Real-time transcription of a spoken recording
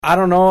I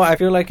don't know. I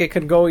feel like it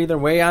could go either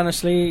way,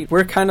 honestly.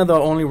 We're kind of the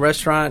only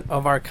restaurant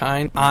of our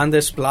kind on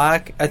this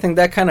block. I think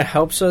that kind of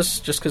helps us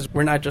just because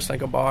we're not just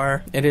like a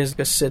bar. It is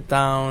a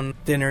sit-down,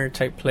 dinner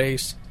type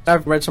place.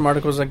 I've read some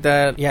articles like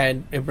that. Yeah,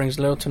 it brings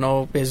little to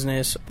no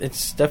business.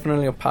 It's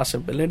definitely a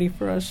possibility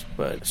for us,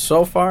 but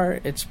so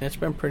far, it's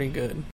been pretty good.